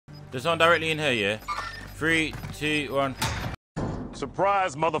There's one directly in here, yeah? 3, 2, 1.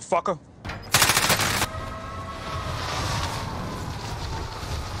 Surprise, motherfucker.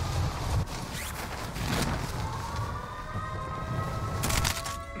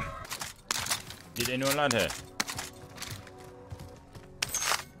 Did anyone land here?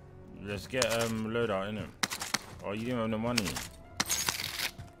 Let's get loadout in him. Oh, you didn't have no money.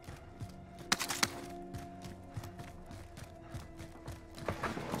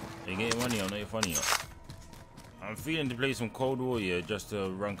 You get your money on, not your funny on. I'm feeling to play some Cold War here just to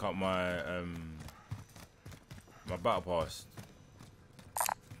rank up my my battle pass.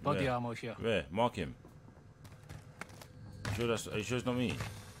 Body armor here. Where? Mark him. Are you sure it's not me?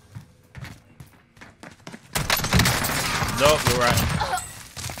 Nope, you're right.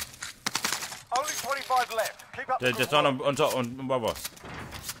 Only 25 left. Keep up the Just on top, on above us.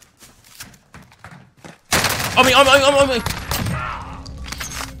 On me!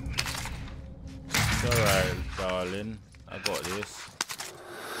 It's alright, darling. I got this.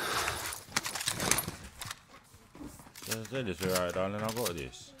 Just say this, alright, darling. I got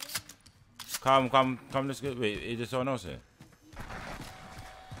this. Come, let's go. Wait, is there someone else here?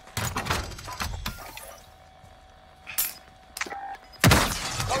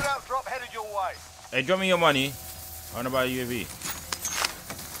 Loadout drop headed your way. Hey, drop me your money. I want to buy a UAV.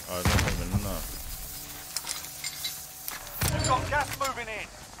 Oh, it's not coming, no. You've got gas moving in.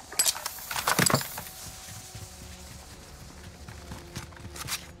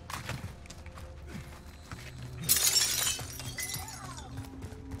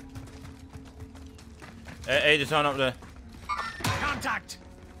 Hey, there's someone up there. Contact!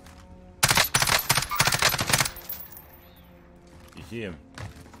 You see him?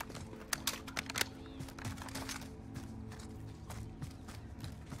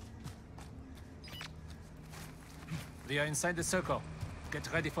 We are inside the circle.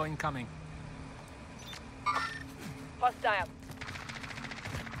 Get ready for incoming. Hostile.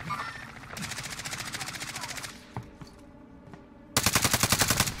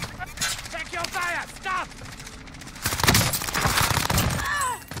 Take your fire! Stop!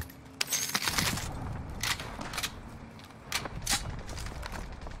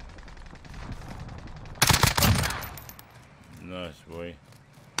 Nice, boy.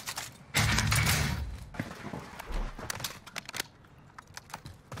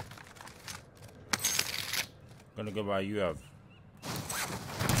 Gonna go by you have.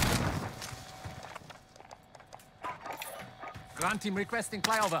 Ground team requesting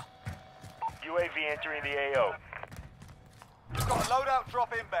flyover. UAV entering the AO. You've got a loadout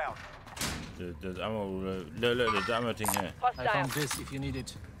drop inbound. There's ammo. Look, there's ammo thing here. I Hostile. found this if you need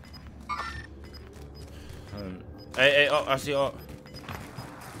it. Hey, oh, I see. Oh,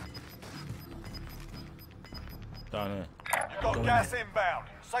 down here. You've got gas inbound.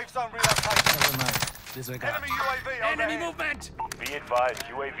 Safe zone relocation. Never mind. Disregard. Enemy UAV Enemy overhead. movement! Be advised,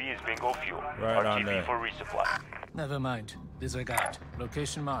 UAV is bingo fuel. Right on there. RTB for resupply. Never mind. Disregard.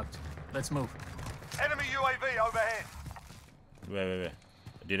 Location marked. Let's move. Enemy UAV overhead. Wait.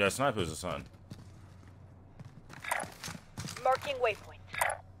 Did there snipers or something? Marking waypoint.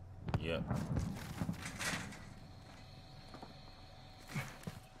 Yeah.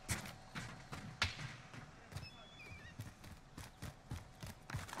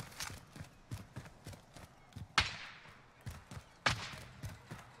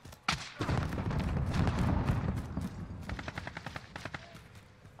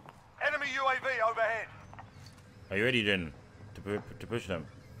 Enemy UAV overhead. Are you ready then to push them?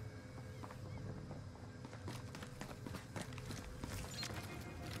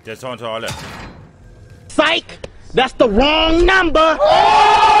 There's someone to our left. Psych! That's the wrong number!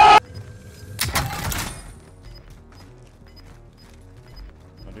 How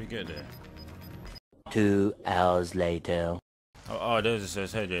do we get there? 2 hours later. Oh, there's a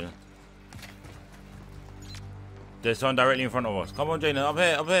head, Jaden. There's someone directly in front of us. Come on, Jaden. Up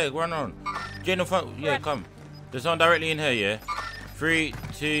here. Run on. Jaden, front. Yeah, come. There's someone directly in here, yeah? 3,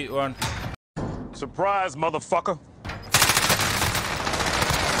 2, 1. Surprise, motherfucker.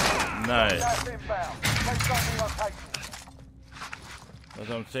 Nice. Gas inbound. Safe zone relocation. That's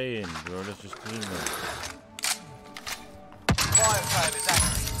what I'm saying, bro. Let's just clean them. Fire sale is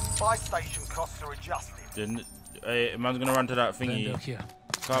active. Buy station costs are adjusted. Then, hey, man's gonna run to that Vendor thingy. here.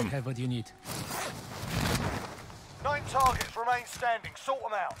 I Come. have what you need. 9 targets remain standing. Sort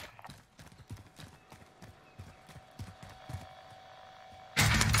them out.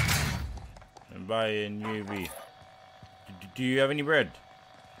 And buy a UAV. Do you have any bread?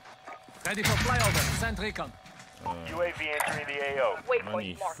 Ready for flyover. Send recon. UAV entering the AO.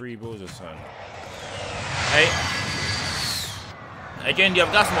 Money, Waypoint marked. 3 balls or something. Hey. Again, do you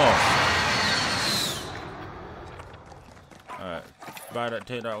have gas mask? Alright. Buy that,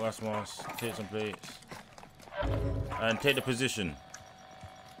 take that gas mask, take some plates. And take the position.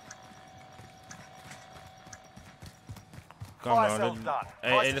 Come Fire on, sale's done.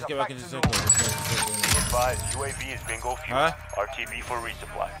 hey, let's get back into the circle. Advised, UAV is bingo fuel. Huh? RTB for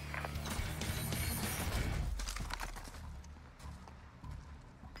resupply.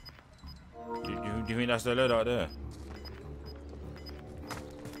 Do you think that's the loadout there?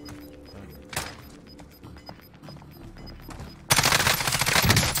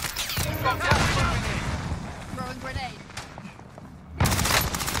 Throwing grenade.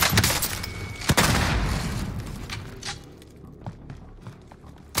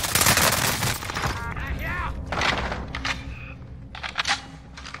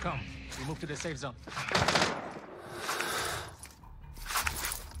 Come, we move to the safe zone.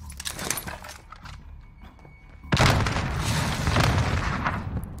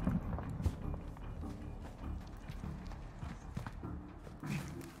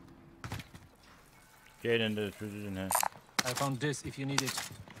 Get in the position here. I found this if you need it.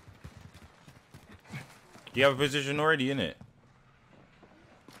 Do you have a position already in it?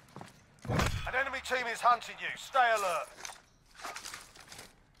 An enemy team is hunting you. Stay alert.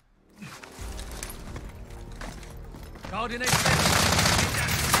 Coordinate.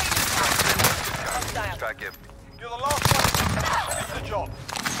 Hostile. Track him. You're the last one. Finish the job.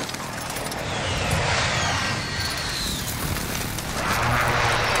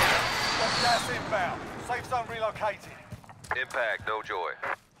 Got gas inbound. Safe zone relocated. Impact, no joy.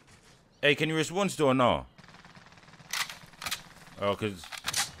 Hey, can you respond still or no? Oh, because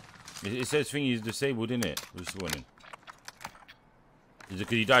it says thingy is disabled, innit? it? Responding. Is it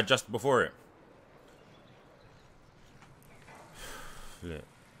because he died just before it? Flip.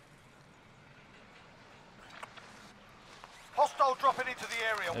 Hostile dropping into the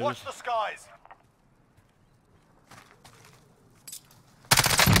area. Watch the skies.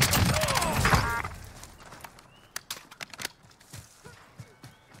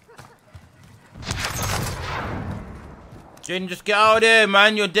 Jaden, just get out of there,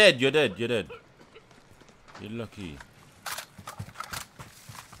 man. You're dead. You're dead. You're dead. You're lucky.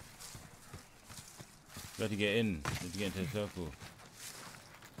 You have to get in. You have to get into the circle.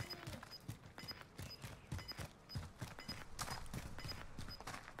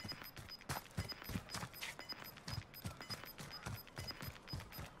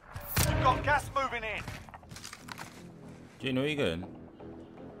 You've got gas moving in. Jaden, where are you going?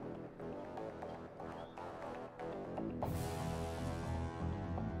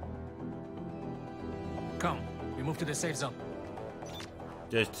 Come, we move to the safe zone.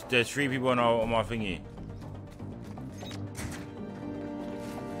 There's 3 people on my thingy.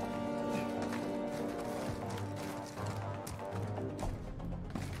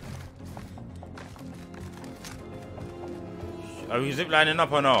 Are we ziplining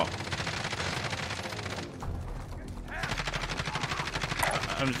up or no?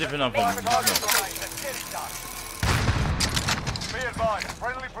 I'm zipping up on. Be advised,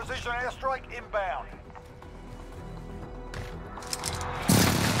 friendly precision airstrike inbound.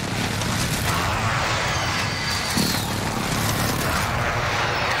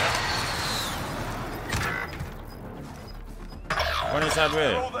 One inside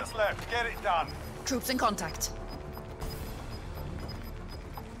where? All that's left, get it done. Troops in contact.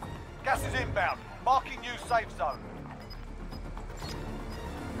 Gas is inbound. Marking new safe zone.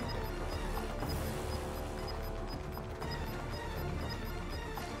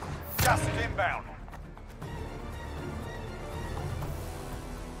 Gas is inbound.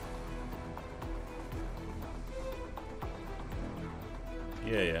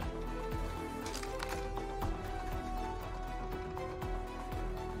 Yeah.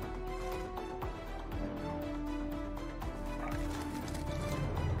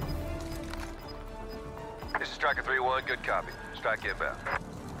 This is Striker 3-1, good copy. Strike inbound.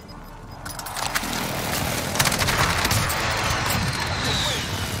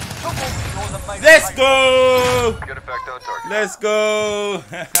 Let's go! Good effect on target. Let's go!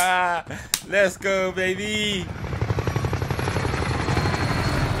 Let's go, baby!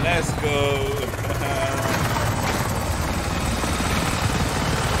 Let's go!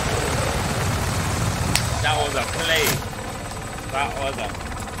 That was a play. That was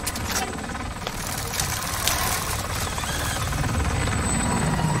a...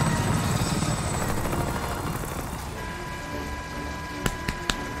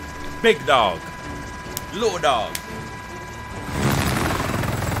 Big dog. Little dog.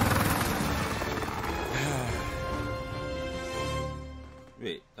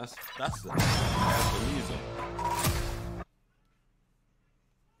 Wait, that's the reason.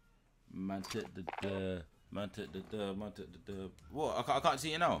 Man took the what? I can't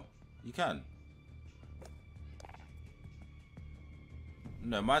see it now. You can.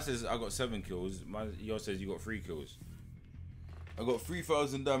 No, mine says I got 7 kills. Yours says you got 3 kills. I got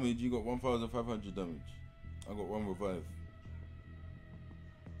 3,000 damage. You got 1,500 damage. I got 1 revive.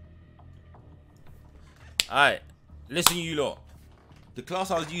 Alright, listen, you lot. The class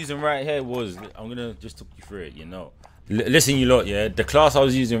I was using right here was, I'm gonna just talk you through it, you know. Listen, you lot, yeah. The class I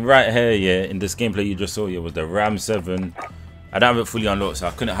was using right here, yeah, in this gameplay you just saw, yeah, was the Ram 7. I don't have it fully unlocked, so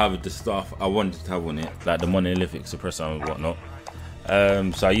I couldn't have the stuff I wanted to have on it, like the monolithic suppressor and whatnot.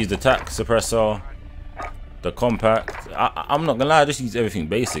 So I used the tac suppressor, the compact. I'm not gonna lie, I just used everything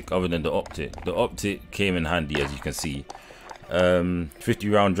basic other than the optic. The optic came in handy, as you can see. 50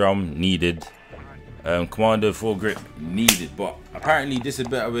 round drum needed. Commander foregrip needed, but apparently this is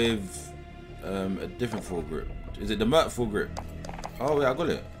better with a different foregrip. Is it the Mert foregrip? Oh yeah, I got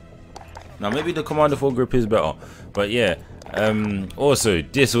it. Now maybe the Commander foregrip is better, but yeah. Also,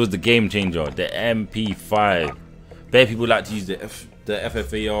 this was the game changer, the MP5. Bare people like to use the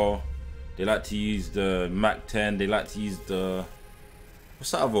FFAR. They like to use the Mac 10. They like to use the,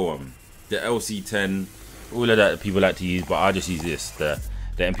 what's that other one? The LC10. All of that people like to use, but I just use this. The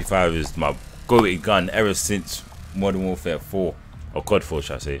MP5 is my go-to gun ever since Modern Warfare 4 or COD 4,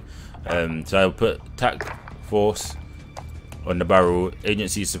 should I say. So I put tac force on the barrel,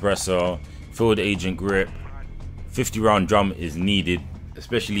 agency suppressor, field agent grip. 50 round drum is needed,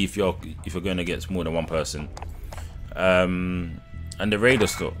 especially if you're going against more than one person. And the radar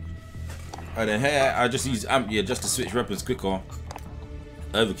stock. And then here I just use amp, yeah, just to switch weapons quicker.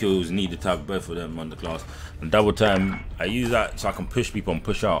 Overkills needed to have both of them on the class. And double time, I use that so I can push people and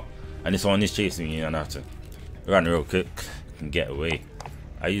push out. And if someone is chasing me, and I have to run real quick and get away.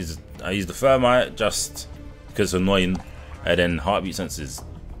 I use the thermite just because it's annoying, and then heartbeat sensors.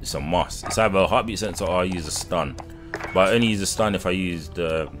 It's a must. It's either a heartbeat sensor or I use a stun. But I only use a stun if I use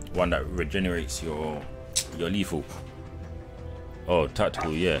the one that regenerates your lethal. Oh,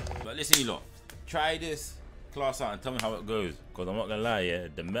 tactical, yeah. But listen, you lot, try this class out and tell me how it goes. Because I'm not gonna lie, yeah,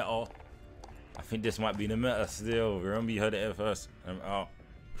 the meta, I think this might be the meta still. Remember, you heard it here first. I'm out.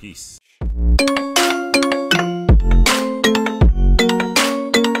 Peace.